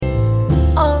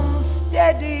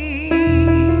daddy?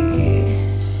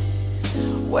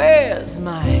 Where's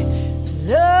my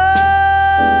love?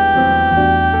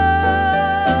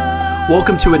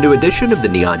 Welcome to a new edition of the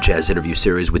Neon Jazz interview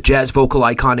series with jazz vocal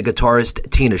icon and guitarist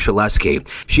Tina Schlieske.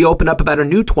 She opened up about her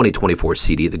new 2024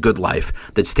 CD, The Good Life,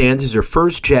 that stands as her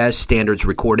first jazz standards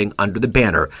recording under the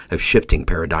banner of Shifting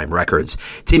Paradigm Records.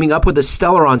 Teaming up with a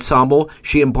stellar ensemble,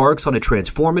 she embarks on a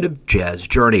transformative jazz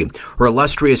journey. Her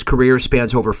illustrious career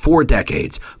spans over 4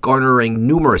 decades, garnering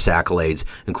numerous accolades,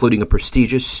 including a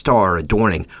prestigious star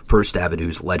adorning First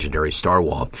Avenue's legendary Star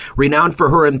Wall. Renowned for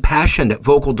her impassioned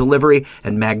vocal delivery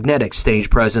and magnetic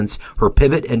stage presence, her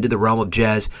pivot into the realm of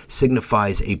jazz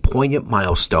signifies a poignant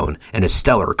milestone and a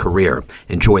stellar career.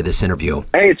 Enjoy this interview.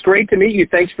 Hey, it's great to meet you.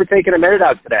 Thanks for taking a minute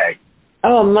out today.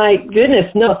 Oh, my goodness.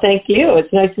 No, thank you.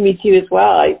 It's nice to meet you as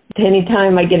well.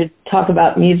 Anytime I get to talk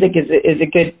about music is a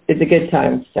good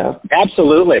time. So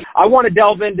Absolutely. I want to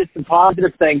delve into some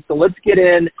positive things, so let's get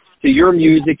into your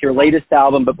music, your latest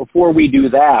album. But before we do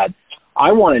that,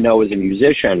 I want to know, as a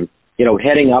musician,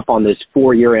 heading up on this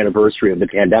 4-year anniversary of the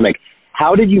pandemic,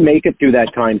 how did you make it through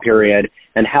that time period,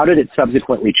 and how did it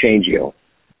subsequently change you?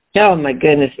 Oh, my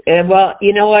goodness. Well,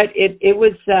 you know what? It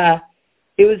was,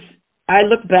 I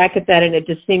look back at that and it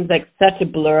just seems like such a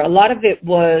blur. A lot of it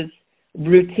was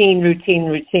routine,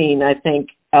 I think.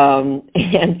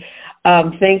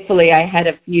 Thankfully I had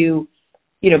a few,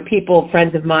 people,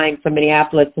 friends of mine from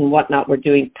Minneapolis and whatnot were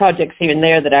doing projects here and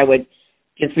there that I would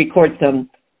just record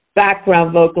some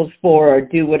background vocals for or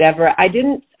do whatever. I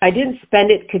didn't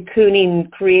spend it cocooning,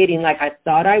 creating like I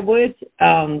thought I would,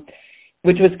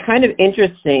 which was kind of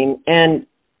interesting. And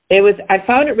I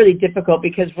found it really difficult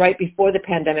because right before the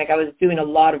pandemic, I was doing a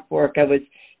lot of work. I was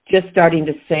just starting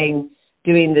to sing,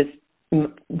 doing this,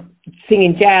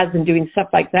 singing jazz and doing stuff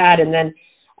like that. And then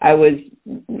I was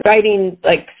writing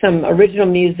like some original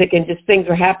music and just things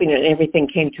were happening and everything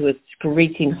came to a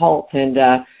screeching halt. And,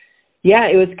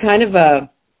 it was kind of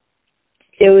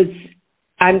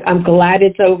I'm glad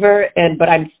it's over, but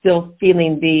I'm still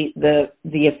feeling the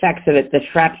effects of it, the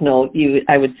shrapnel,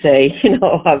 I would say,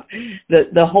 of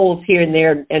the holes here and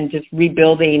there, and just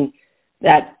rebuilding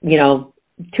that,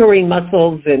 touring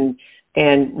muscles and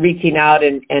reaching out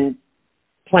and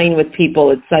playing with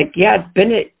people. It's like,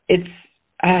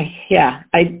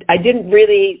 I didn't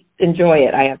really enjoy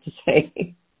it, I have to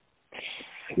say.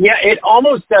 Yeah, it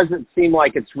almost doesn't seem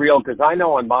like it's real, because I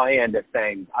know on my end of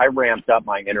things, I ramped up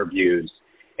my interviews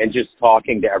and just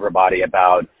talking to everybody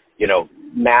about,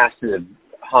 massive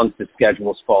hunks of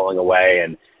schedules falling away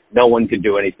and no one could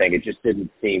do anything. It just didn't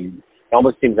seem, it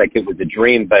almost seems like it was a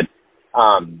dream, but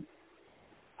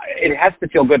it has to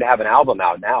feel good to have an album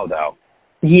out now, though.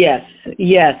 Yes.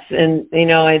 And,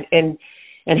 and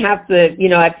have to,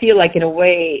 I feel like in a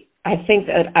way, I think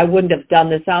that I wouldn't have done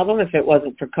this album if it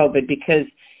wasn't for COVID, because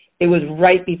it was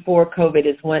right before COVID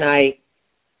is when I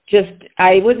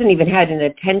wasn't even had an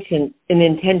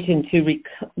intention to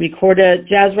record a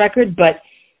jazz record, but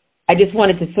I just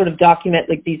wanted to sort of document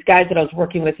like these guys that I was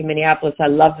working with in Minneapolis. I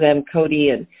love them, Cody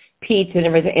and Pete and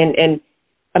everything. And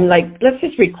I'm like, let's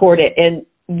just record it. And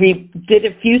we did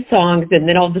a few songs and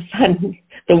then all of a sudden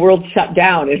the world shut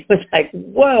down. It was like,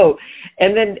 whoa.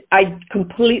 And then I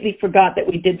completely forgot that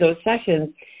we did those sessions.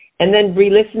 And then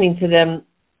re-listening to them,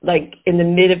 like in the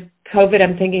mid of COVID,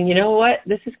 I'm thinking, you know what,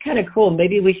 this is kind of cool.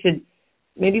 Maybe we should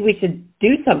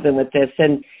do something with this.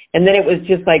 And then it was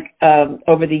just like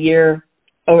over the year,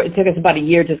 it took us about a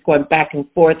year just going back and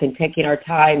forth and taking our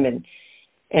time and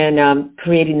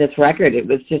creating this record. It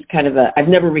was just kind of I've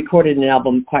never recorded an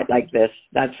album quite like this,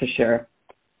 that's for sure.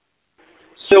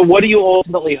 So what are you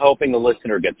ultimately hoping the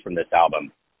listener gets from this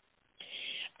album?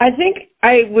 I think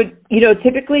I would,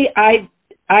 typically I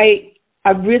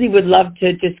really would love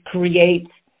to just create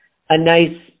a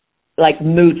nice like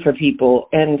mood for people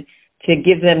and to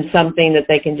give them something that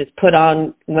they can just put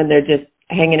on when they're just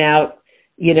hanging out,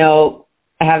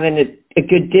 having a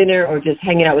good dinner or just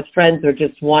hanging out with friends or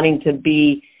just wanting to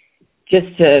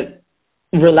to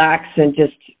relax and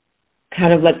just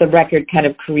kind of let the record kind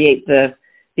of create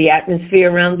the atmosphere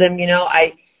around them.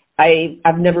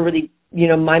 I've never really,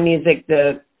 my music,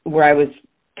 where I was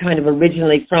kind of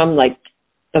originally from, like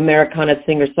Americana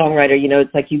singer-songwriter,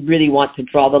 it's like you really want to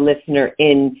draw the listener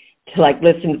in to like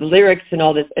listen to the lyrics and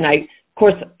all this. And of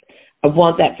course, I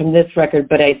want that from this record,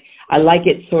 but I like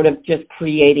it sort of just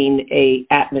creating a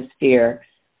atmosphere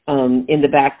in the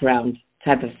background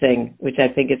type of thing, which I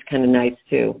think is kind of nice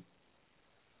too.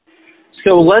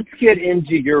 So let's get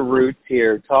into your roots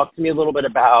here. Talk to me a little bit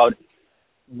about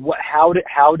how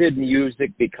did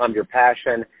music become your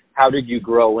passion? How did you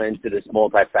grow into this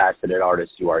multifaceted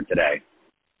artist you are today?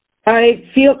 I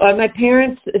feel my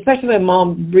parents, especially my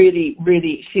mom, really,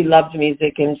 really, she loved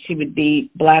music, and she would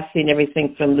be blasting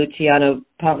everything from Luciano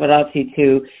Pavarotti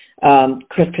to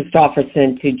Chris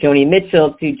Christopherson to Joni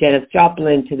Mitchell to Janis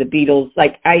Joplin to the Beatles.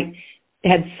 Like, I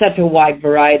had such a wide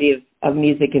variety of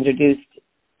music introduced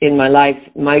in my life.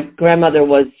 My grandmother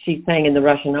she sang in the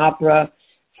Russian opera,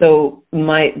 so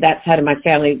that side of my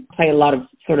family play a lot of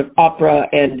sort of opera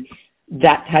and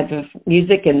that type of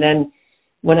music. And then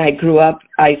when I grew up,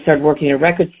 I started working in a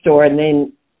record store, and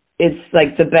then it's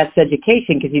like the best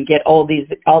education because you get all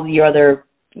your other,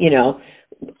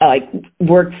 like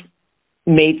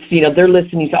workmates, they're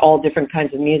listening to all different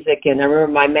kinds of music. And I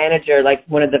remember my manager, like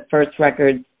one of the first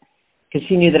records, because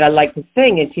she knew that I liked to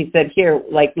sing, and she said, "Here,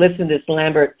 like, listen to this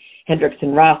Lambert, Hendricks,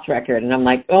 and Ross record." And I'm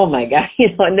like, "Oh my God,"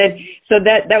 And then so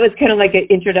that was kind of like an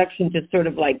introduction to sort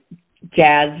of like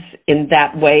jazz in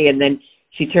that way. And then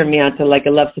she turned me on to like a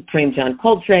Love Supreme, John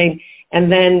Coltrane.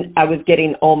 And then I was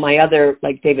getting all my other,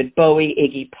 like David Bowie,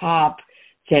 Iggy Pop,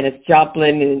 Janis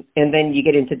Joplin, and then you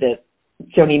get into the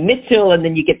Joni Mitchell, and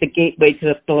then you get the gateway to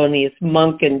the Thelonious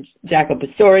Monk and Jaco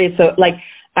Pastorius. So like,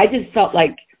 I just felt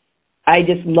like I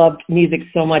just loved music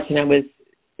so much, and I was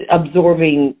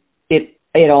absorbing it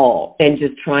all and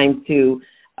just trying to,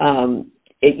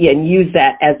 and use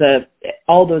that as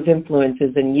all those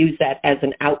influences and use that as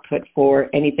an output for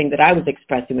anything that I was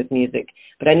expressing with music.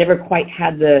 But I never quite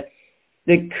had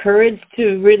the courage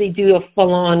to really do a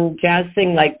full-on jazz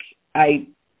thing like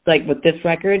with this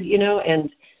record, and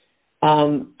I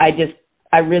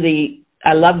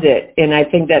loved it. And I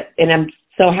think that, and I'm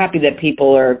so happy that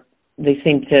they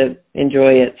seem to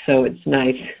enjoy it. So it's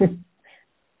nice.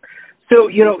 So,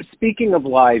 speaking of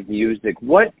live music,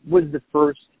 what was the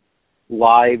first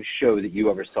live show that you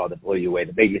ever saw that blew you away,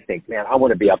 that made you think, man, I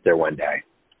want to be up there one day?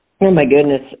 Oh my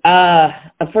goodness.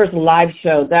 A first live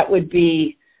show, that would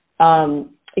be,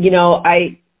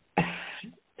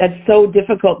 that's so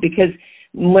difficult because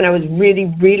when I was really,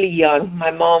 really young,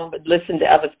 my mom would listen to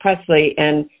Elvis Presley.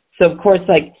 And so of course,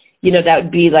 like, that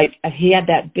would be like, he had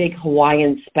that big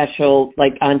Hawaiian special,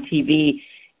 like on TV.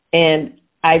 And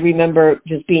I remember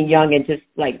just being young and just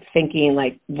like thinking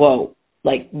like, whoa,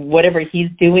 like whatever he's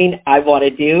doing, I want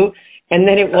to do. And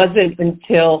then it wasn't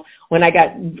until when I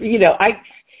got,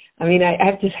 I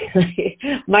have to say,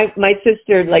 my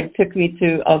sister like took me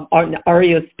to an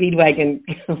REO Speedwagon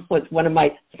was one of my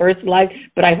first live,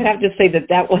 but I would have to say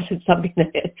that wasn't something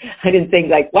that I didn't think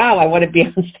like, wow, I want to be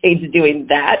on stage doing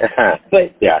that.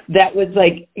 But yeah, that was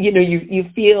like, you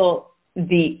feel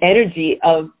the energy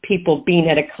of people being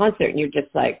at a concert, and you're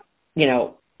just like,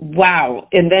 wow.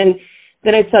 And then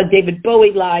I saw David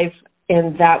Bowie live,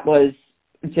 and that was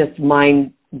just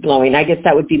mind blowing. I guess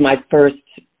that would be my first,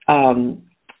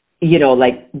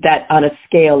 like that on a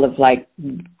scale of like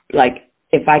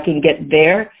if I can get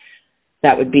there,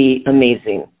 that would be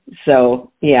amazing.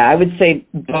 So yeah, I would say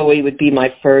Bowie would be my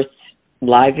first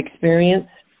live experience.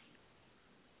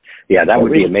 Yeah, that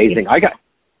would be amazing. I got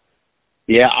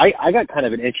kind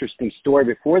of an interesting story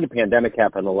before the pandemic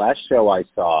happened. The last show I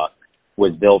saw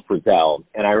was Bill Frisell,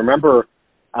 and I remember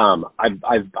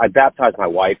I baptized my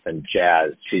wife in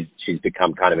jazz. She's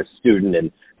become kind of a student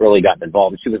and really gotten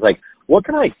involved. And she was like, "What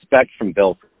can I expect from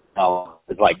Bill Frisell?"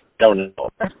 It's like, don't know.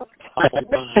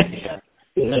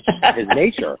 His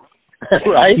nature,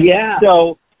 right? Yeah.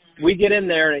 So we get in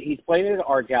there, and he's playing at an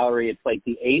art gallery. It's like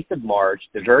the 8th of March,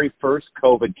 the very first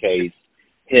COVID case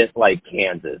hit like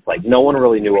Kansas. Like no one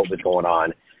really knew what was going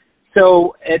on.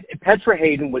 So Petra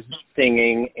Hayden was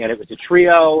singing, and it was a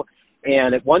trio.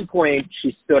 And at one point,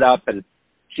 she stood up and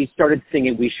she started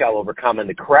singing "We Shall Overcome," and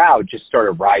the crowd just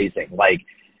started rising, like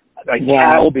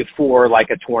cattle before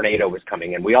like a tornado was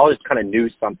coming in. We all just kind of knew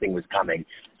something was coming,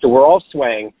 so we're all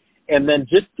swaying. And then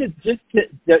just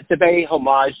to pay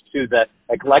homage to the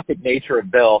eclectic nature of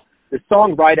Bill, the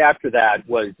song right after that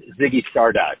was Ziggy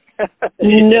Stardust. No,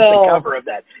 the cover of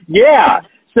that. Yeah.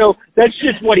 So that's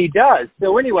just what he does.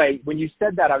 So anyway, when you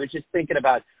said that, I was just thinking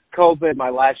about COVID, my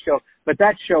last show. But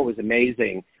that show was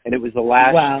amazing, and it was the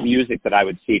last music that I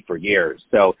would see for years.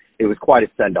 So it was quite a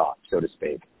send-off, so to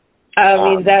speak. I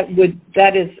mean,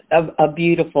 that is a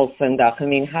beautiful send-off. I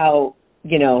mean, how,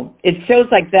 it shows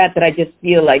like that I just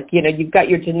feel like, you've got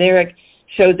your generic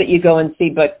shows that you go and see,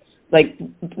 but like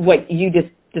what you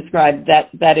just described,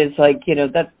 that is like,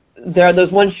 that there are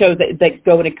those one shows that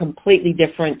go in a completely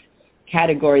different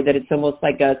category, that it's almost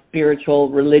like a spiritual,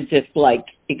 religious like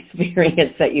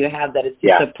experience that you have, that is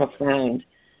just so profound.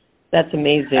 That's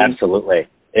amazing. Absolutely.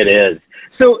 It is.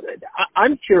 So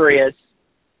I'm curious,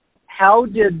 how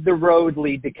did the road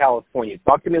lead to California?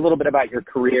 Talk to me a little bit about your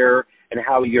career and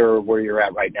where you're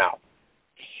at right now.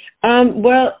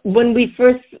 Well, when we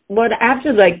first,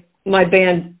 after like my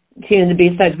band, Tina and the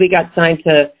B-Sides, we got signed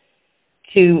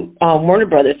to Warner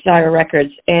Brothers, Sire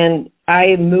Records, and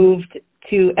I moved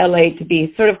to LA to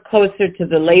be sort of closer to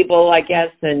the label, I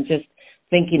guess, and just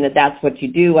thinking that that's what you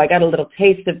do. I got a little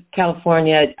taste of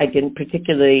California. I didn't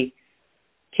particularly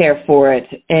care for it.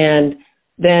 And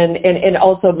then, and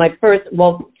also my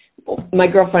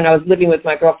girlfriend, I was living with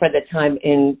my girlfriend at the time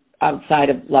outside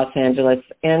of Los Angeles.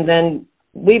 And then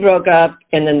we broke up,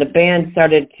 and then the band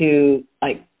started to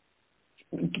like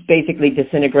basically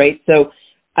disintegrate. So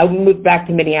I moved back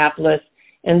to Minneapolis,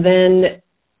 and then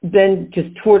just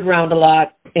toured around a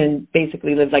lot and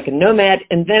basically lived like a nomad.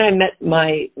 And then I met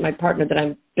my partner that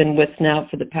I've been with now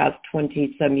for the past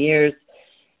 20-some years,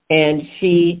 and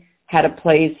she had a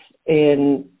place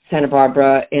in Santa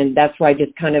Barbara, and that's where I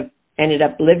just kind of ended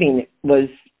up living, was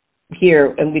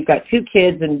here. And we've got 2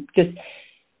 kids,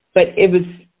 but it was,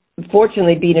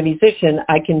 fortunately, being a musician,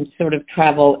 I can sort of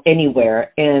travel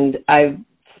anywhere, and I've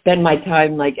spent my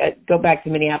time, like, I go back to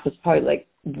Minneapolis probably like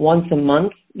once a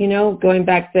month, going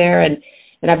back there, and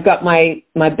I've got my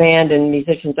band and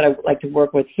musicians that I like to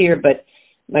work with here, but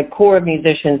my core of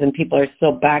musicians and people are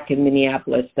still back in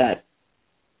Minneapolis that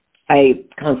I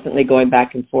constantly going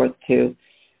back and forth to.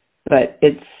 But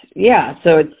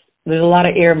so there's a lot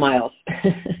of air miles.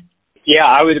 Yeah,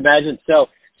 I would imagine so.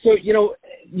 So,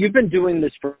 you've been doing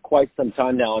this for quite some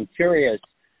time now. I'm curious,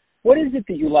 what is it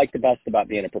that you like the best about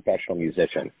being a professional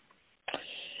musician?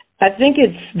 I think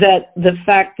it's that the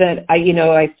fact that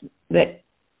that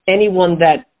anyone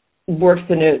that works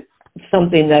in a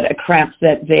craft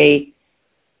that they,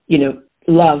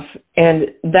 love,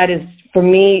 and that is, for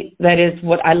me, that is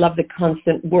what I love, the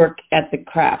constant work at the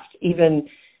craft. Even,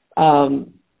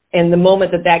 and the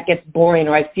moment that gets boring,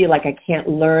 or I feel like I can't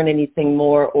learn anything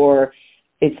more, or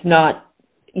it's not,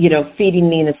 feeding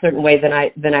me in a certain way, then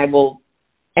I will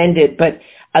end it. But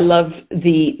I love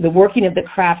the working of the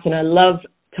craft, and I love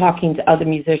talking to other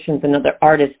musicians and other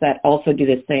artists that also do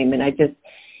the same. And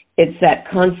it's that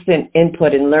constant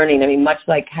input and learning. I mean, much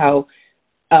like how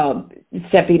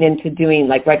stepping into doing,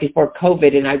 like right before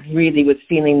COVID, and I really was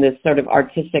feeling this sort of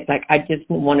artistic, like I just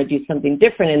want to do something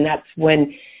different. And that's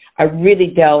when I really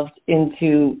delved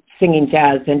into singing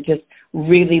jazz and just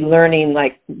really learning,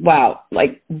 like, wow,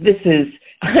 like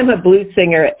I'm a blues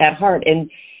singer at heart,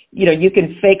 and you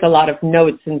can fake a lot of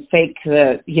notes and fake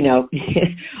the,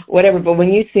 whatever, but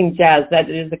when you sing jazz, that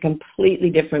is a completely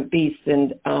different beast.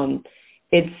 And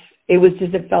it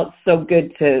felt so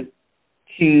good to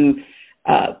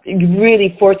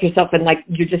really force yourself, and like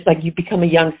you're just like you become a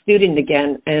young student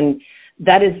again. And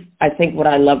that is, I think, what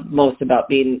I love most about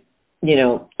being,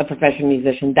 a professional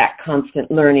musician, that constant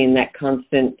learning, that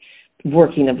constant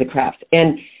working of the craft.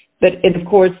 But of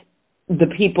course, the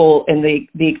people and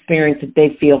the experience that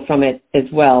they feel from it as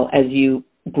well as you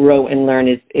grow and learn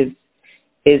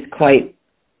is quite,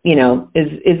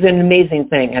 is an amazing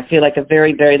thing. I feel like a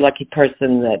very, very lucky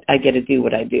person that I get to do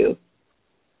what I do.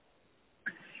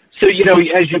 So,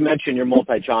 as you mentioned, you're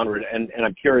multi-genre, and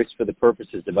I'm curious, for the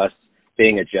purposes of us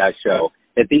being a jazz show,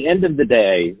 at the end of the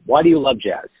day, why do you love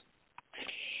jazz?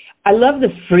 I love the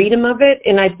freedom of it,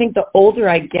 and I think the older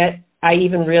I get, I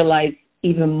even realize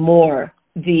even more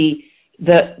it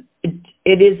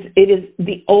is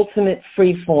the ultimate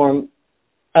free form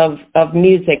of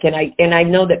music, and I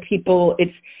know that people,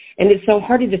 it's so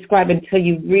hard to describe until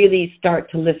you really start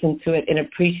to listen to it and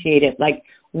appreciate it, like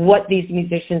what these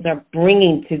musicians are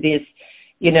bringing to this,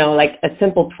 like a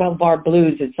simple 12-bar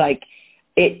blues. It's like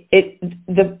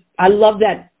I love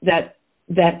that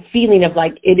feeling of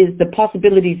like the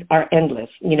possibilities are endless,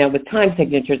 with time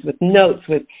signatures, with notes,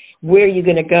 with where you're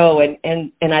going to go,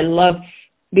 and I love.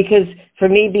 Because for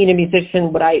me, being a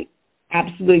musician, what I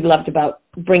absolutely loved about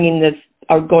bringing this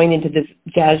or going into this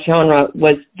jazz genre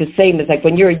was the same as like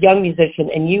when you're a young musician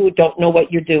and you don't know what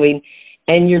you're doing,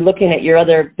 and you're looking at your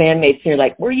other bandmates and you're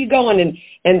like, where are you going?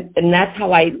 And that's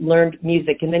how I learned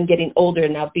music. And then getting older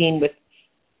and now being with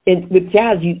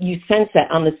jazz, you sense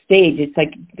that on the stage. It's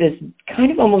like this kind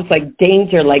of almost like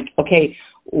danger, like, okay,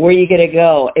 where are you going to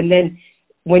go? And then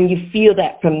when you feel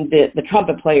that from the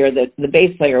trumpet player, the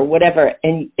bass player, or whatever,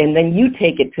 and then you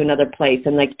take it to another place,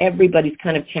 and like everybody's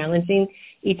kind of challenging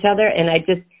each other, and I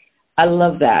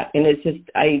love that. And it's just,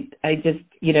 I just,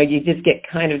 you just get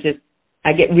kind of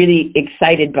I get really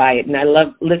excited by it, and I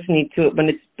love listening to it when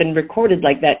it's been recorded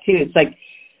like that too. It's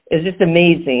just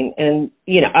amazing. And,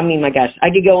 I mean, my gosh,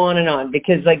 I could go on,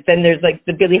 because like then there's like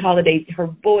the Billie Holiday, her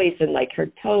voice and like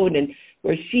her tone and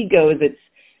where she goes,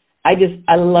 I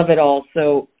love it all.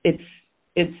 So it's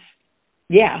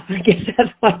yeah, I guess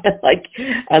that's why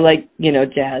I like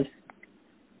jazz.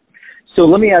 So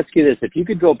let me ask you this. If you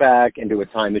could go back into a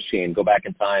time machine, go back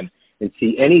in time and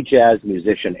see any jazz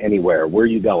musician anywhere, where are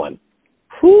you going?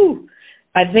 Whew.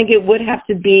 I think it would have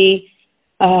to be,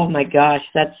 oh my gosh,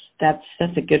 that's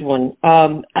a good one.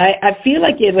 I feel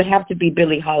like it would have to be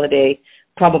Billie Holiday,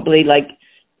 probably like,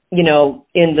 you know,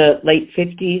 in the late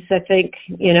 50s, I think,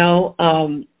 you know,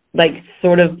 like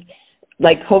sort of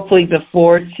like hopefully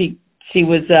before she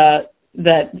was,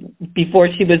 before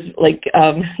she was like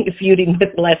feuding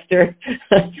with Lester,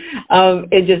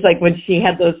 and just like when she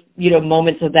had those, you know,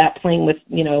 moments of that playing with,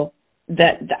 you know,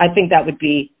 that I think that would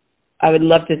be, I would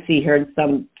love to see her in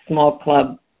some small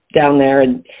club down there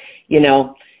and, you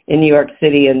know, in New York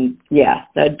City. And yeah,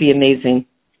 that'd be amazing.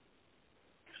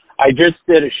 I just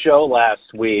did a show last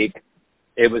week.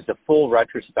 It was a full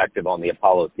retrospective on the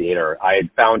Apollo Theater. I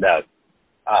had found a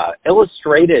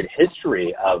illustrated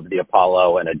history of the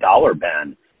Apollo and a dollar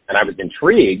bin, and I was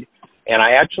intrigued. And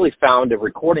I actually found a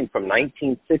recording from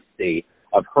 1960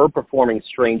 of her performing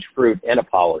Strange Fruit in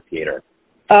Apollo Theater.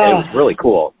 And it was really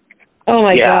cool. Oh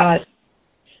my God.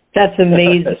 That's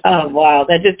amazing. Oh wow.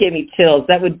 That just gave me chills.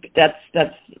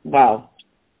 That's wow.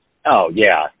 Oh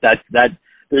yeah.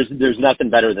 There's nothing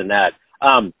better than that.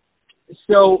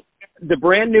 So the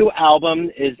brand new album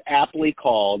is aptly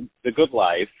called The Good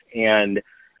Life. And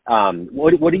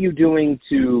what are you doing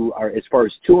as far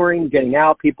as touring, getting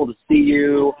out, people to see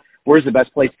you? Where's the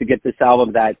best place to get this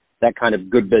album, that kind of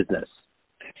good business?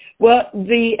 Well,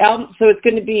 the album, so it's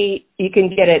going to be, you can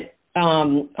get it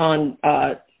on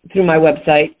through my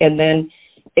website, and then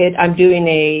I'm doing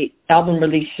a album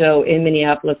release show in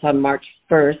Minneapolis on March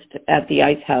 1st at the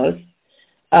Ice House,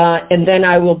 and then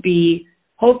I will be,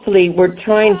 hopefully, we're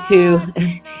trying to,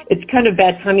 it's kind of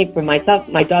bad timing for myself.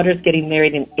 My daughter's getting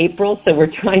married in April, so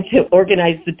we're trying to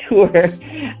organize the tour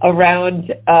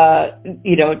around,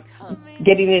 you know,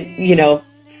 getting it, you know,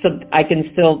 so I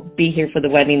can still be here for the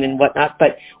wedding and whatnot.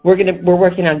 But we're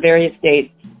working on various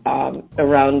dates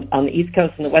around on the East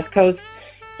Coast and the West Coast,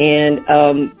 and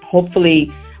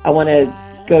hopefully I want to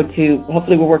go to.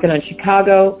 Hopefully we're working on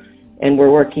Chicago, and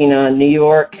we're working on New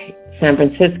York, San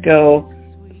Francisco,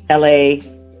 LA,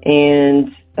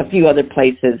 and a few other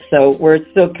places. So we're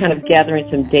still kind of gathering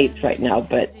some dates right now,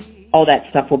 but all that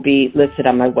stuff will be listed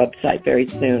on my website very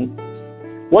soon.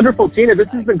 Wonderful, Tina. This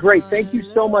has been great. Thank you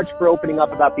so much for opening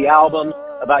up about the album,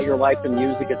 about your life and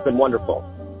music. It's been wonderful.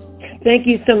 Thank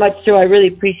you so much, Joe. I really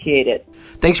appreciate it.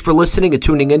 Thanks for listening and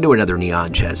tuning into another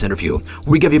Neon Jazz interview, where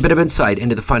we give you a bit of insight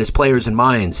into the finest players and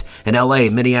minds in LA,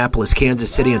 Minneapolis,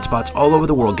 Kansas City, and spots all over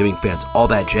the world, giving fans all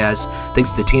that jazz.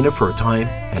 Thanks to Tina for her time,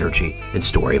 energy, and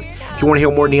story. If you want to hear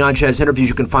more Neon Jazz interviews,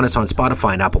 you can find us on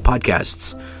Spotify and Apple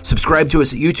Podcasts. Subscribe to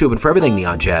us at YouTube, and for everything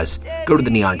Neon Jazz, go to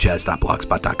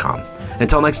theneonjazz.blogspot.com.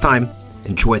 Until next time,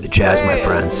 enjoy the jazz, my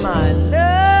friends.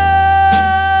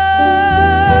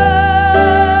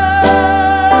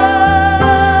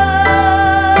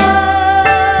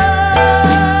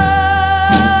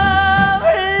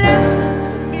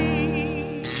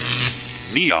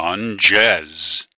 Neon Jazz.